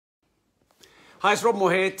Hi, it's Rob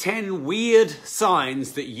Moore here. 10 weird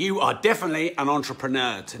signs that you are definitely an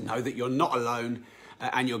entrepreneur, to know that you're not alone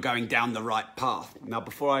and you're going down the right path. Now,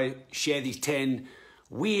 before I share these 10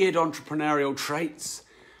 weird entrepreneurial traits,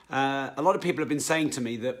 a lot of people have been saying to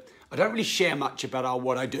me that I don't really share much about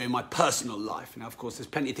what I do in my personal life. Now, of course, there's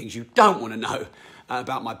plenty of things you don't want to know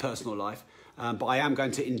about my personal life, but I am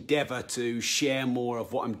going to endeavor to share more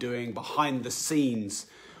of what I'm doing behind the scenes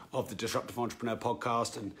of the Disruptive Entrepreneur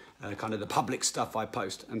podcast and kind of the public stuff I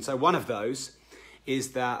post. And so one of those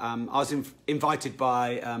is that I was invited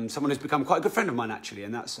by someone who's become quite a good friend of mine, actually,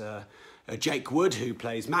 and that's Jake Wood, who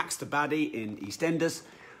plays Max the Baddie in EastEnders.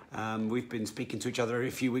 We've been speaking to each other every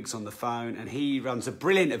few weeks on the phone, and he runs a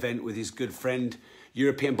brilliant event with his good friend,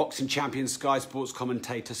 European boxing champion, Sky Sports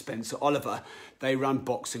commentator Spencer Oliver. They run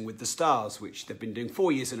Boxing with the Stars, which they've been doing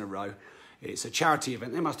 4 years in a row. It's a charity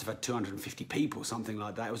event. They must have had 250 people, something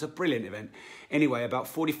like that. It was a brilliant event. Anyway, about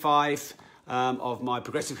 45 of my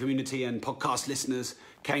progressive community and podcast listeners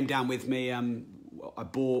came down with me. I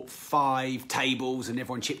bought 5 tables and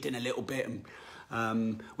everyone chipped in a little bit.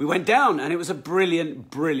 And we went down and it was a brilliant,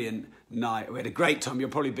 brilliant night. We had a great time. You'll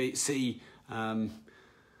probably see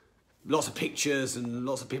lots of pictures and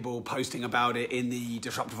lots of people posting about it in the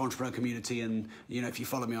Disruptive Entrepreneur community. And, you know, if you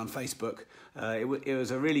follow me on Facebook, it was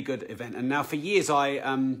a really good event. And now for years, I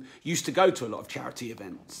used to go to a lot of charity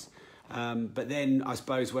events. But then I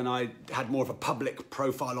suppose when I had more of a public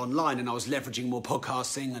profile online and I was leveraging more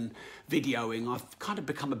podcasting and videoing, I've kind of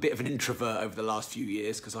become a bit of an introvert over the last few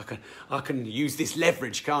years because I can use this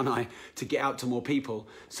leverage, can't I, to get out to more people.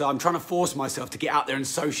 So I'm trying to force myself to get out there and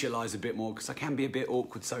socialise a bit more because I can be a bit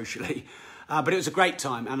awkward socially. But it was a great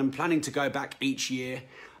time and I'm planning to go back each year.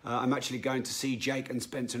 I'm actually going to see Jake and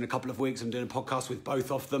Spencer in a couple of weeks. I'm doing a podcast with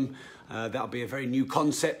both of them. That'll be a very new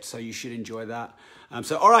concept, so you should enjoy that.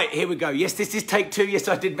 So, all right, here we go. Yes, this is take 2. Yes,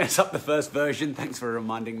 I did mess up the first version. Thanks for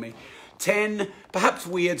reminding me. 10 perhaps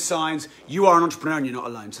weird signs you are an entrepreneur and you're not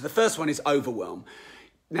alone. So the first one is overwhelm.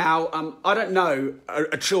 Now, I don't know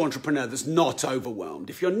a true entrepreneur that's not overwhelmed.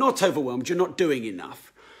 If you're not overwhelmed, you're not doing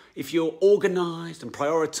enough. If you're organised and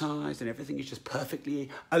prioritised and everything is just perfectly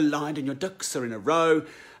aligned and your ducks are in a row,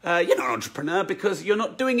 you're not an entrepreneur because you're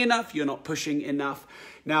not doing enough, you're not pushing enough.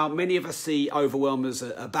 Now, many of us see overwhelm as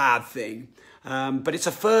a bad thing, but it's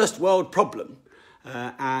a first world problem.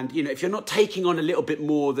 And, you know, if you're not taking on a little bit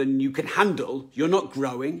more than you can handle, you're not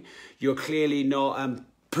growing, you're clearly not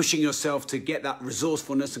pushing yourself to get that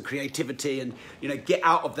resourcefulness and creativity and, you know, get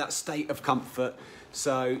out of that state of comfort.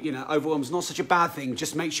 So, you know, overwhelm is not such a bad thing.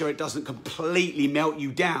 Just make sure it doesn't completely melt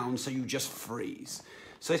you down so you just freeze.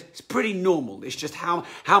 So it's pretty normal. It's just how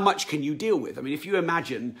much can you deal with? I mean, if you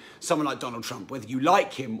imagine someone like Donald Trump, whether you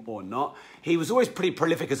like him or not, he was always pretty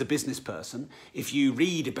prolific as a business person. If you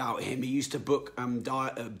read about him, he used to book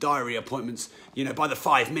diary appointments, you know, by the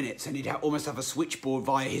 5 minutes, and he'd almost have a switchboard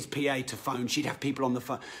via his PA to phone. She'd have people on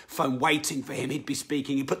the phone waiting for him. He'd be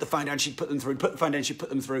speaking. He'd put the phone down. She'd put them through. Put the phone down. She'd put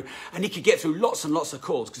them through. And he could get through lots and lots of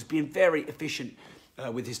calls because being very efficient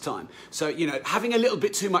with his time. So, you know, having a little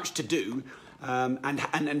bit too much to do,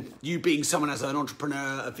 and you being someone as an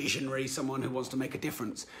entrepreneur, a visionary, someone who wants to make a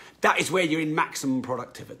difference, that is where you're in maximum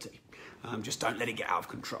productivity. Just don't let it get out of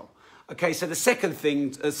control. Okay, so the second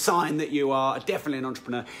thing, a sign that you are definitely an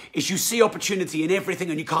entrepreneur, is you see opportunity in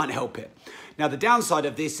everything and you can't help it. Now, the downside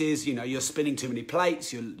of this is, you know, you're spinning too many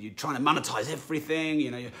plates, you're trying to monetize everything,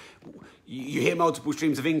 you know, you hear multiple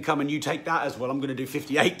streams of income and you take that as, well, I'm going to do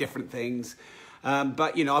 58 different things.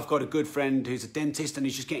 But, you know, I've got a good friend who's a dentist and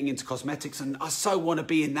he's just getting into cosmetics, and I so want to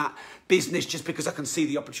be in that business just because I can see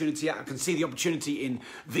the opportunity. I can see the opportunity in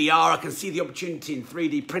VR. I can see the opportunity in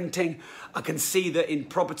 3D printing. I can see that in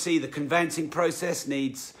property, the conveyancing process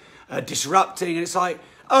needs disrupting. And it's like,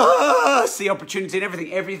 I see opportunity in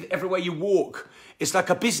everything. Everywhere you walk, it's like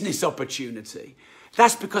a business opportunity.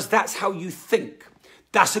 That's because that's how you think.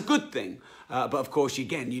 That's a good thing. But of course,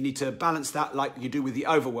 again, you need to balance that like you do with the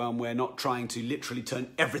overwhelm. We're not trying to literally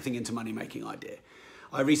turn everything into money-making idea.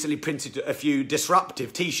 I recently printed a few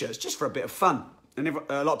disruptive T-shirts just for a bit of fun. And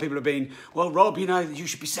a lot of people have been, well, Rob, you know, you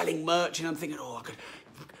should be selling merch. And I'm thinking, oh, I could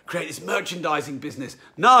create this merchandising business.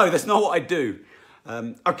 No, that's not what I do.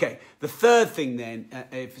 Okay, the third thing then,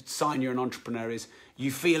 if it's a sign you're an entrepreneur, is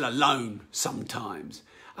you feel alone sometimes.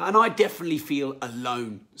 And I definitely feel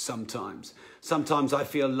alone sometimes. Sometimes I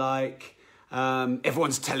feel like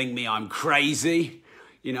everyone's telling me I'm crazy.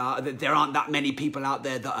 You know, that there aren't that many people out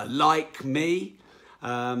there that are like me.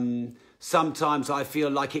 Sometimes I feel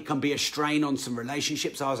like it can be a strain on some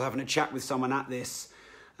relationships. I was having a chat with someone at this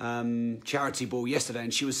charity ball yesterday,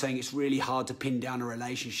 and she was saying it's really hard to pin down a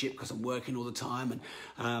relationship because I'm working all the time,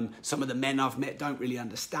 and some of the men I've met don't really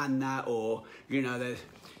understand that, or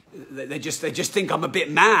they just think I'm a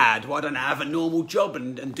bit mad. Why don't I have a normal job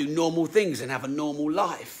and do normal things and have a normal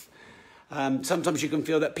life? Sometimes you can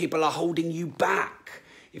feel that people are holding you back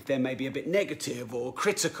if they're maybe a bit negative or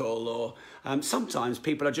critical, or sometimes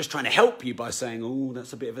people are just trying to help you by saying, oh,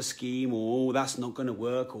 that's a bit of a scheme, or oh, that's not going to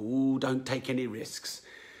work, or oh, don't take any risks.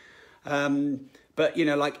 But,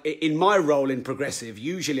 like in my role in Progressive,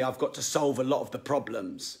 usually I've got to solve a lot of the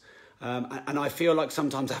problems. And I feel like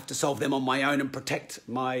sometimes I have to solve them on my own and protect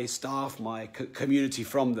my staff, my community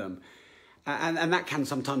from them. And that can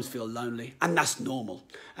sometimes feel lonely, and that's normal.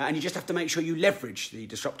 And you just have to make sure you leverage the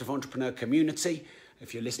Disruptive Entrepreneur community.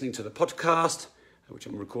 If you're listening to the podcast, which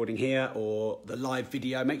I'm recording here, or the live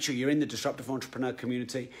video, make sure you're in the Disruptive Entrepreneur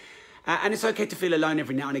community. And it's okay to feel alone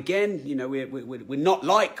every now and again. We're not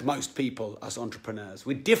like most people, us entrepreneurs.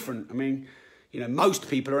 We're different. I mean, most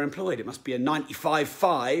people are employed. It must be a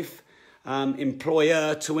 95-5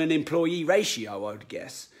 employer to an employee ratio, I would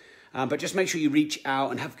guess. But just make sure you reach out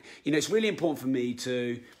and have, it's really important for me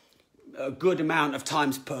to, a good amount of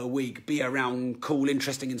times per week, be around cool,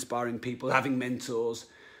 interesting, inspiring people, having mentors,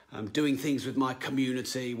 doing things with my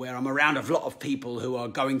community where I'm around a lot of people who are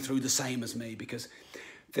going through the same as me. Because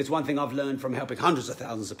if there's one thing I've learned from helping hundreds of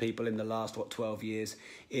thousands of people in the last, 12 years,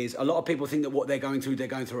 is a lot of people think that what they're going through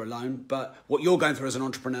alone. But what you're going through as an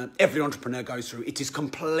entrepreneur, every entrepreneur goes through. It is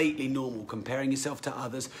completely normal, comparing yourself to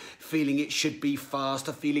others, feeling it should be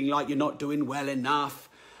faster, feeling like you're not doing well enough.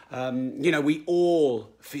 We all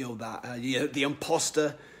feel that. The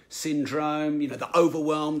imposter syndrome, the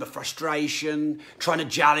overwhelm, the frustration, trying to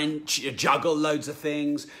juggle loads of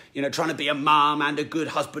things, trying to be a mom and a good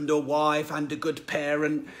husband or wife and a good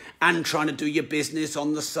parent, and trying to do your business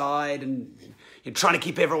on the side, and you're trying to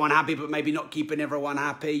keep everyone happy but maybe not keeping everyone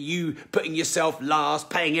happy, you putting yourself last,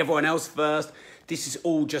 paying everyone else first. This is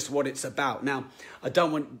all just what it's about. Now, I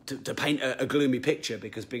don't want to paint a gloomy picture,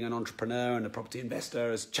 because being an entrepreneur and a property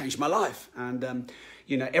investor has changed my life. And,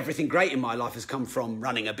 everything great in my life has come from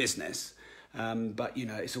running a business. But,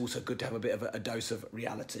 it's also good to have a bit of a dose of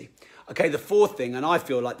reality. Okay, the fourth thing, and I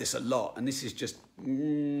feel like this a lot, and this is just,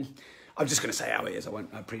 I'm just going to say how it is. I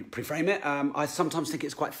won't pre-frame it. I sometimes think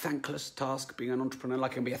it's quite a thankless task being an entrepreneur.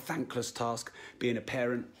 Like, it can be a thankless task being a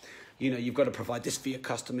parent. You've got to provide this for your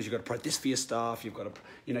customers. You've got to provide this for your staff. You've got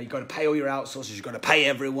to pay all your outsourcers. You've got to pay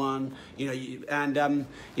everyone. And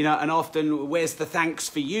often, where's the thanks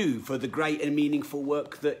for you for the great and meaningful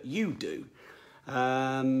work that you do?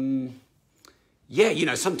 Sometimes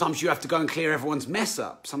you have to go and clear everyone's mess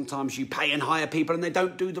up. Sometimes you pay and hire people and they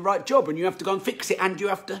don't do the right job, and you have to go and fix it, and you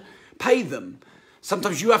have to pay them.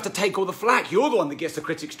 Sometimes you have to take all the flack. You're the one that gets the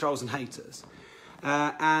critics, trolls, and haters.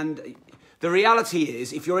 And the reality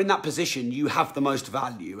is, if you're in that position, you have the most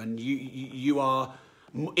value, and you are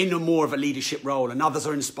in more of a leadership role, and others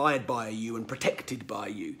are inspired by you and protected by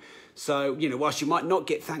you. So, whilst you might not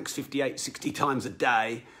get thanks 58, 60 times a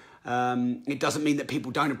day, it doesn't mean that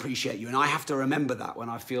people don't appreciate you. And I have to remember that when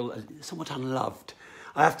I feel somewhat unloved.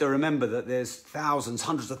 I have to remember that there's thousands,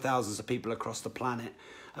 hundreds of thousands of people across the planet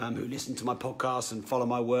who listen to my podcasts and follow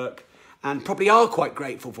my work, and probably are quite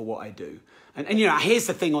grateful for what I do. And here's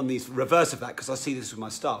the thing on the reverse of that, because I see this with my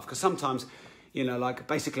staff, because sometimes,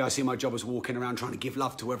 basically I see my job as walking around trying to give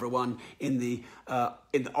love to everyone in the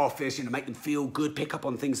office, make them feel good, pick up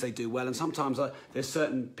on things they do well. And sometimes there's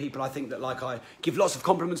certain people I think that I give lots of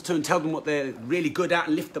compliments to and tell them what they're really good at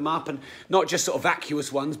and lift them up, and not just sort of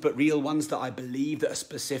vacuous ones, but real ones that I believe that are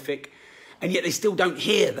specific. And yet they still don't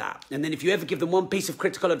hear that. And then if you ever give them one piece of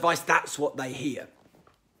critical advice, that's what they hear.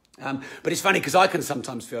 But it's funny, because I can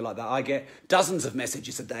sometimes feel like that. I get dozens of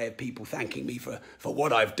messages a day of people thanking me for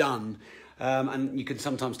what I've done. And you can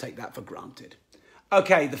sometimes take that for granted.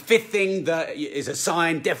 Okay, the fifth thing that is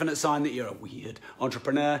a definite sign that you're a weird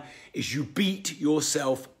entrepreneur, is you beat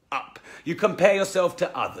yourself up. You compare yourself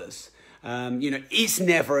to others. It's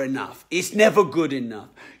never enough. It's never good enough.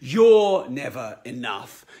 You're never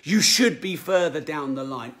enough. You should be further down the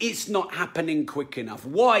line. It's not happening quick enough.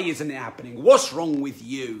 Why isn't it happening? What's wrong with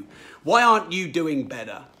you? Why aren't you doing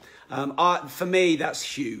better? For me, that's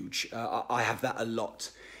huge. I have that a lot.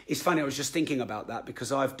 It's funny, I was just thinking about that,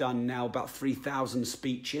 because I've done now about 3,000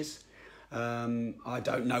 speeches. I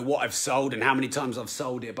don't know what I've sold and how many times I've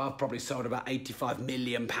sold it, but I've probably sold about £85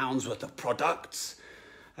 million worth of products.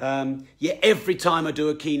 Every time I do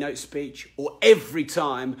a keynote speech, or every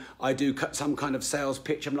time I do some kind of sales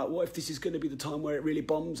pitch, I'm like, what if this is going to be the time where it really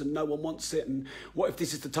bombs and no one wants it? And what if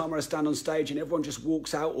this is the time where I stand on stage and everyone just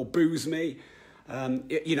walks out or boos me?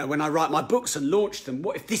 You know, when I write my books and launch them,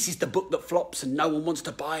 what if this is the book that flops and no one wants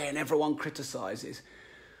to buy it and everyone criticises?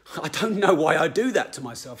 I don't know why I do that to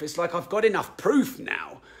myself. It's like I've got enough proof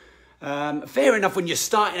now. Fair enough when you're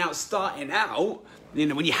starting out, you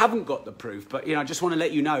know, when you haven't got the proof. But, you know, I just want to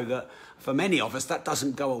let you know that for many of us, that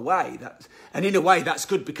doesn't go away. And in a way, that's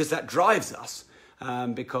good because that drives us.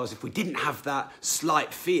 Because if we didn't have that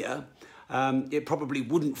slight fear, it probably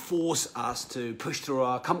wouldn't force us to push through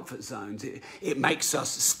our comfort zones. It makes us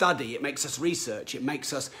study, it makes us research, it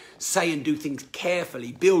makes us say and do things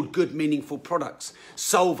carefully, build good, meaningful products,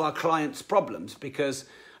 solve our clients' problems. Because,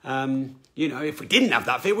 you know, if we didn't have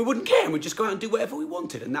that fear, we wouldn't care and we'd just go out and do whatever we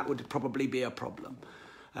wanted. And that would probably be a problem.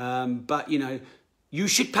 But, you know, you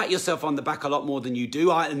should pat yourself on the back a lot more than you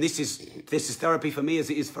do. And this is therapy for me as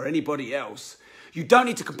it is for anybody else. You don't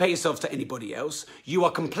need to compare yourselves to anybody else. You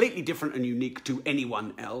are completely different and unique to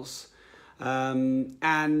anyone else.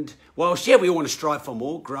 And whilst, yeah, we all want to strive for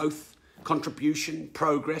more growth, contribution,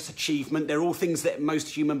 progress, achievement. They're all things that most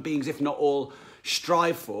human beings, if not all,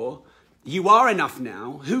 strive for. You are enough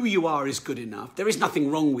now. Who you are is good enough. There is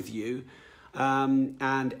nothing wrong with you.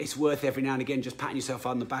 And it's worth every now and again just patting yourself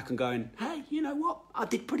on the back and going, hey, you know what? I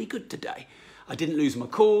did pretty good today. I didn't lose my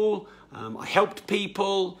cool. I helped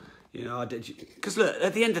people. You know, I did, because look,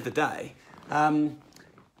 at the end of the day,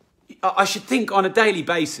 I should think on a daily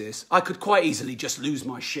basis, I could quite easily just lose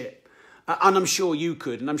my shit. And I'm sure you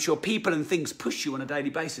could, and I'm sure people and things push you on a daily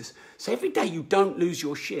basis. So every day you don't lose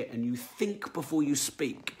your shit and you think before you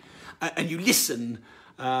speak and you listen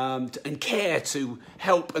and care to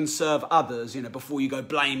help and serve others, you know, before you go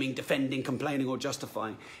blaming, defending, complaining or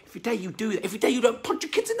justifying. Every day you do that, every day you don't punch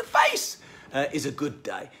your kids in the face, is a good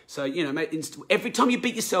day. So, you know, every time you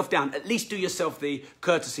beat yourself down, at least do yourself the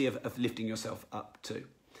courtesy of lifting yourself up too.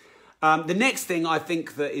 The next thing I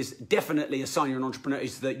think that is definitely a sign you're an entrepreneur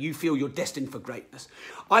is that you feel you're destined for greatness.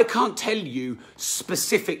 I can't tell you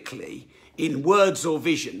specifically in words or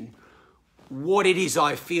vision what it is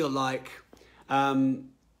I feel like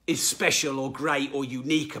is special or great or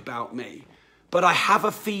unique about me. But I have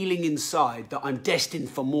a feeling inside that I'm destined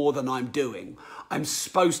for more than I'm doing. I'm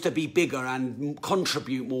supposed to be bigger and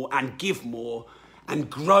contribute more and give more and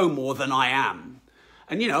grow more than I am.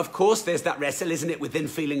 And, you know, of course, there's that wrestle, isn't it, within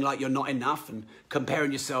feeling like you're not enough and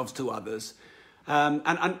comparing yourselves to others.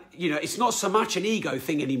 And you know, it's not so much an ego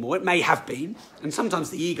thing anymore. It may have been. And sometimes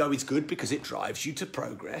the ego is good because it drives you to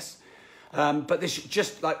progress. But there's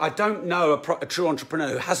just like, I don't know a true entrepreneur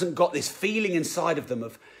who hasn't got this feeling inside of them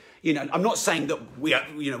of, you know, I'm not saying that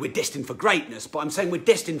we're destined for greatness, but I'm saying we're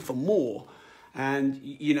destined for more. And,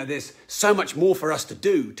 you know, there's so much more for us to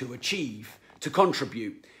do, to achieve, to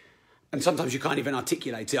contribute. And sometimes you can't even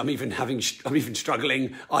articulate it. I'm even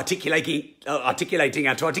struggling articulating how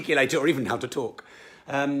to articulate it or even how to talk.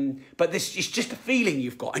 But this is just a feeling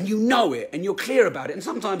you've got and you know it and you're clear about it. And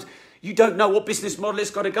sometimes you don't know what business model it's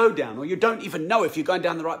got to go down, or you don't even know if you're going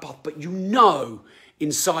down the right path, but you know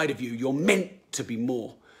inside of you, you're meant to be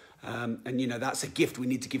more. And, you know, that's a gift we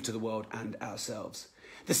need to give to the world and ourselves.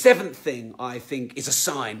 The seventh thing I think is a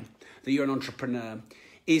sign that you're an entrepreneur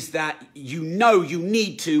is that you know you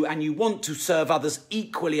need to and you want to serve others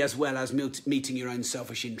equally as well as meeting your own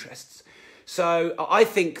selfish interests. So I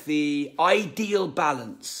think the ideal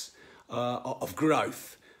balance of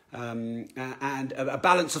growth and a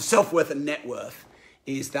balance of self-worth and net worth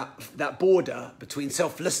is that border between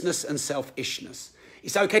selflessness and selfishness.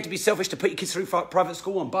 It's okay to be selfish, to put your kids through private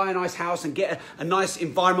school and buy a nice house and get a nice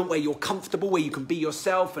environment where you're comfortable, where you can be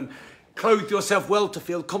yourself and clothe yourself well to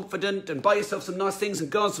feel confident and buy yourself some nice things and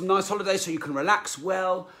go on some nice holidays so you can relax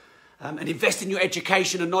well and invest in your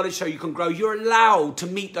education and knowledge so you can grow. You're allowed to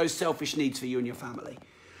meet those selfish needs for you and your family.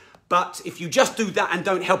 But if you just do that and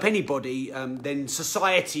don't help anybody, then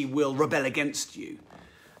society will rebel against you.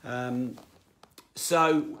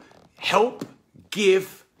 So help,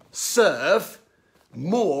 give, serve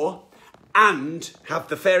more, and have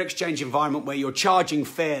the fair exchange environment where you're charging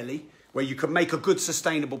fairly, where you can make a good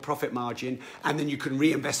sustainable profit margin, and then you can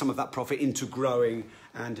reinvest some of that profit into growing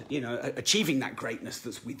and, you know, achieving that greatness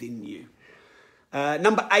that's within you.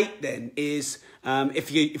 Number 8 then is if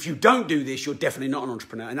you don't do this, you're definitely not an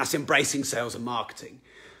entrepreneur, and that's embracing sales and marketing,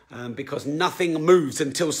 because nothing moves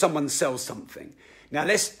until someone sells something. Now,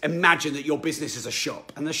 let's imagine that your business is a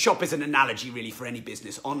shop, and the shop is an analogy really for any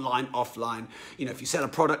business, online, offline. You know, if you sell a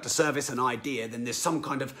product, a service, an idea, then there's some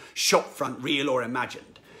kind of shop front, real or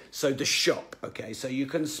imagined. So the shop, okay, so you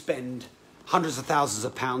can spend hundreds of thousands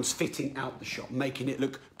of pounds fitting out the shop, making it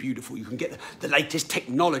look beautiful. You can get the latest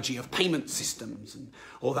technology of payment systems and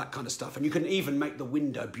all that kind of stuff. And you can even make the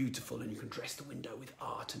window beautiful, and you can dress the window with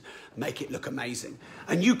art and make it look amazing.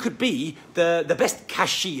 And you could be the best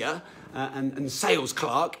cashier and sales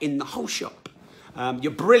clerk in the whole shop.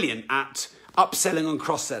 You're brilliant at upselling and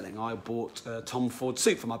cross-selling. I bought a Tom Ford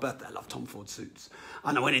suit for my birthday. I love Tom Ford suits.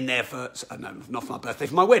 And I went in there for, no, not for my birthday,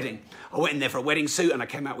 for my wedding. I went in there for a wedding suit, and I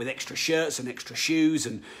came out with extra shirts and extra shoes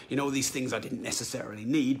and, you know, all these things I didn't necessarily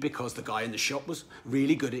need because the guy in the shop was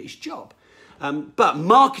really good at his job. But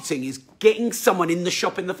marketing is getting someone in the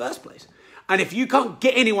shop in the first place. And if you can't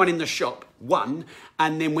get anyone in the shop, one,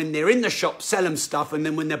 and then when they're in the shop, sell them stuff, and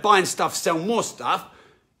then when they're buying stuff, sell more stuff,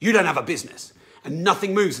 you don't have a business. And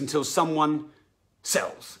nothing moves until someone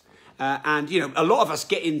sells. And, you know, a lot of us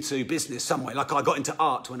get into business some way. Like I got into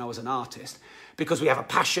art when I was an artist because we have a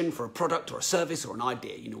passion for a product or a service or an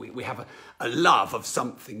idea. You know, we have a love of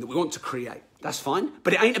something that we want to create. That's fine.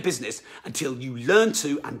 But it ain't a business until you learn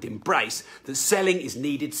to and embrace that selling is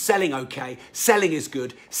needed, selling okay, selling is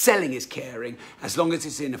good, selling is caring, as long as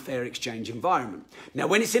it's in a fair exchange environment. Now,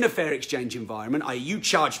 when it's in a fair exchange environment, i.e. you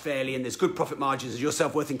charge fairly and there's good profit margins and your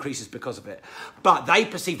self-worth increases because of it, but they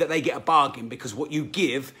perceive that they get a bargain because what you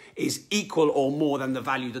give is equal or more than the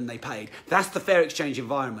value than they paid. That's the fair exchange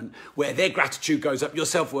environment where their gratitude goes up, your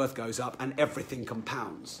self-worth goes up, and everything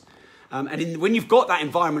compounds. When you've got that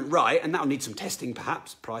environment right, and that'll need some testing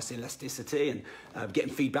perhaps, price elasticity and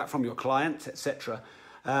getting feedback from your clients, etc.,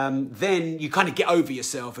 then you kind of get over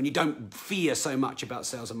yourself and you don't fear so much about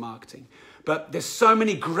sales and marketing. But there's so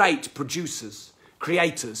many great producers,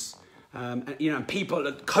 creators, you know,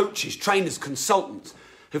 people, coaches, trainers, consultants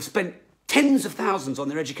who've spent tens of thousands on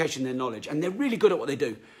their education and their knowledge, and they're really good at what they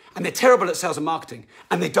do. And they're terrible at sales and marketing,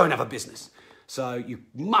 and they don't have a business. So you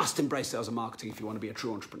must embrace sales and marketing if you want to be a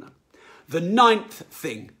true entrepreneur. The ninth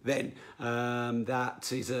thing then,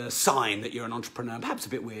 that is a sign that you're an entrepreneur, perhaps a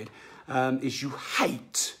bit weird, is you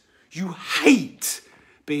hate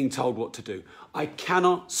being told what to do. I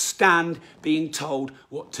cannot stand being told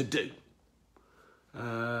what to do.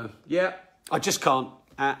 Yeah, I just can't.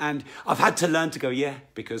 And I've had to learn to go, yeah,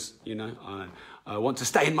 because, you know, I want to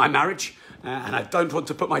stay in my marriage and I don't want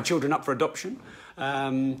to put my children up for adoption.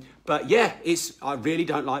 But yeah, I really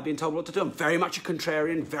don't like being told what to do. I'm very much a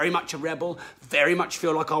contrarian, very much a rebel, very much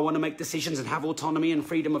feel like I want to make decisions and have autonomy and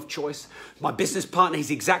freedom of choice. My business partner,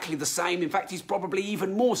 he's exactly the same. In fact, he's probably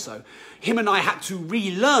even more so. Him and I had to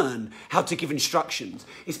relearn how to give instructions,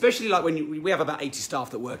 especially like when we have about 80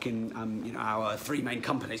 staff that work in you know, our 3 main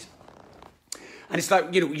companies. And it's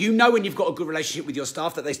like, you know when you've got a good relationship with your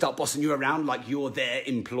staff that they start bossing you around like you're their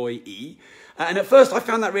employee. And at first I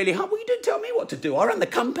found that really hard. Well, you didn't tell me what to do. I ran the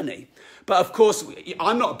company. But of course,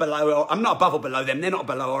 I'm not above or below them. They're not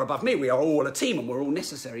below or above me. We are all a team and we're all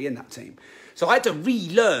necessary in that team. So I had to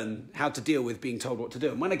relearn how to deal with being told what to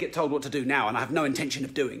do. And when I get told what to do now and I have no intention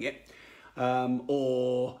of doing it,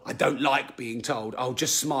 or I don't like being told, I'll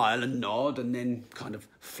just smile and nod and then kind of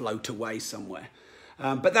float away somewhere.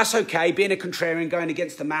 But that's okay. Being a contrarian, going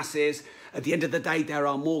against the masses. At the end of the day, there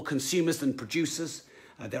are more consumers than producers.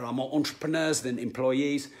 There are more entrepreneurs than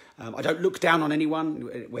employees. I don't look down on anyone,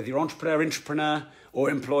 whether you're entrepreneur, or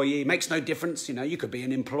employee. It makes no difference. You know, you could be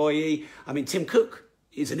an employee. I mean, Tim Cook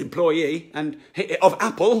is an employee of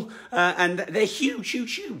Apple, and they're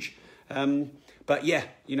huge. But yeah,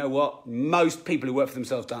 you know what? Most people who work for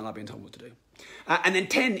themselves don't like being told what to do. And then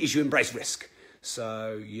 10 is you embrace risk.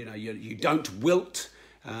 So, you know, you don't wilt,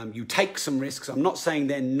 you take some risks. I'm not saying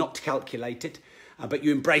they're not calculated, but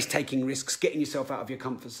you embrace taking risks, getting yourself out of your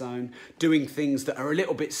comfort zone, doing things that are a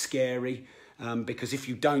little bit scary, because if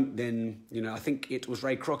you don't, then, you know, I think it was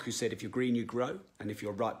Ray Kroc who said, if you're green, you grow, and if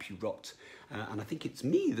you're ripe, you rot. And I think it's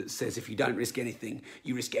me that says if you don't risk anything,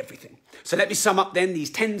 you risk everything. So let me sum up then these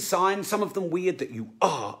 10 signs, some of them weird, that you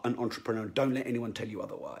are an entrepreneur. Don't let anyone tell you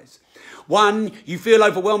otherwise. 1, you feel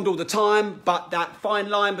overwhelmed all the time, but that fine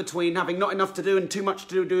line between having not enough to do and too much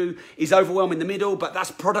to do is overwhelming the middle, but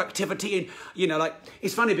that's productivity. And, you know, like,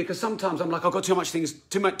 it's funny because sometimes I'm like, I've got too much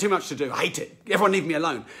to do. I hate it. Everyone leave me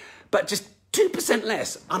alone. But just 2%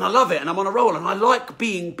 less, and I love it, and I'm on a roll, and I like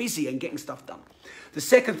being busy and getting stuff done. The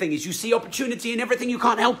second thing is you see opportunity in everything, you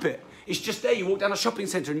can't help it. It's just there. You walk down a shopping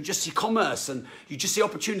centre and you just see commerce and you just see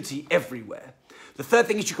opportunity everywhere. The third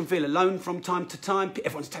thing is you can feel alone from time to time.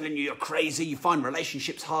 Everyone's telling you you're crazy. You find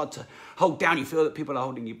relationships hard to hold down. You feel that people are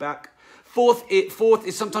holding you back. Fourth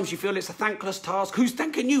is sometimes you feel it's a thankless task. Who's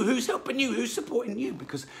thanking you? Who's helping you? Who's supporting you?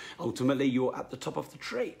 Because ultimately you're at the top of the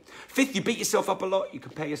tree. Fifth, you beat yourself up a lot. You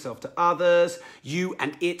compare yourself to others. You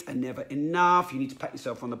and it are never enough. You need to pat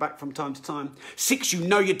yourself on the back from time to time. Six, you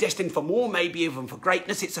know you're destined for more, maybe even for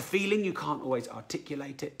greatness. It's a feeling. You can't always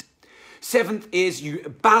articulate it. Seventh is you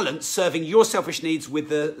balance serving your selfish needs with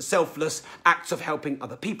the selfless acts of helping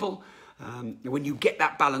other people. When you get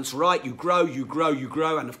that balance right, you grow,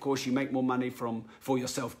 and of course you make more money for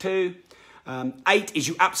yourself too. 8 is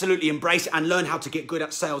you absolutely embrace it and learn how to get good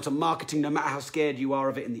at sales and marketing, no matter how scared you are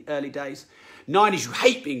of it in the early days. 9 is you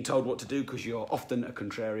hate being told what to do because you're often a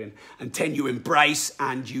contrarian. And 10, you embrace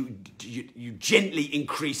and you gently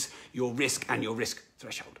increase your risk and your risk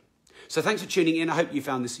threshold. So thanks for tuning in. I hope you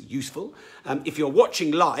found this useful. If you're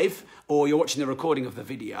watching live or you're watching the recording of the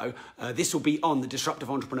video, this will be on the Disruptive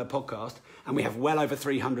Entrepreneur podcast, and we have well over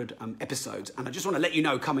 300 episodes. And I just want to let you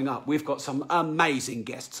know, coming up, we've got some amazing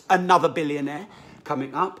guests. Another billionaire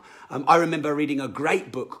coming up. I remember reading a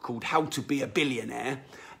great book called How to Be a Billionaire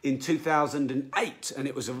in 2008, and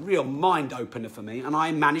it was a real mind-opener for me, and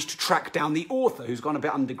I managed to track down the author, who's gone a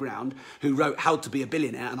bit underground, who wrote How to Be a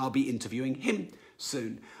Billionaire, and I'll be interviewing him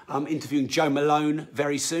soon. I'm interviewing Jo Malone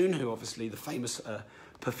very soon, who obviously the famous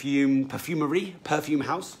perfume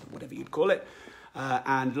house, whatever you'd call it,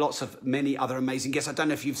 and many other amazing guests. I don't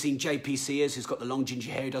know if you've seen JP Sears, who's got the long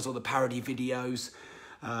ginger hair, who does all the parody videos,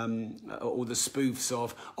 all the spoofs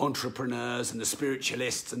of entrepreneurs and the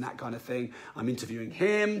spiritualists and that kind of thing. I'm interviewing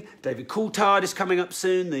him. David Coulthard is coming up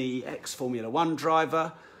soon, the ex-Formula One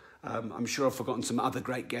driver. I'm sure I've forgotten some other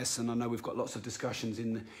great guests, and I know we've got lots of discussions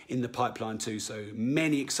in the pipeline too, so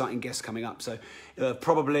many exciting guests coming up. So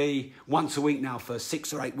probably once a week now for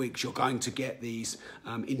 6 or 8 weeks, you're going to get these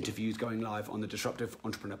interviews going live on the Disruptive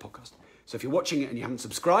Entrepreneur podcast. So if you're watching it and you haven't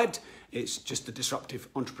subscribed, it's just the Disruptive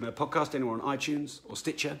Entrepreneur podcast, anywhere on iTunes or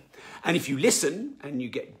Stitcher. And if you listen and you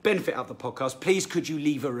get benefit out of the podcast, please could you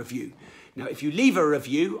leave a review? Now, if you leave a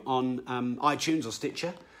review on iTunes or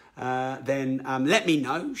Stitcher, then let me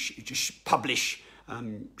know. Just publish,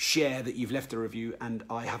 share that you've left a review, and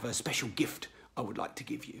I have a special gift I would like to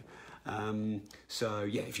give you. So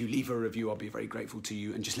yeah, if you leave a review, I'll be very grateful to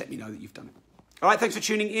you, and just let me know that you've done it. All right, thanks for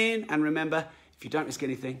tuning in, and remember, if you don't risk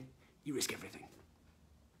anything, you risk everything.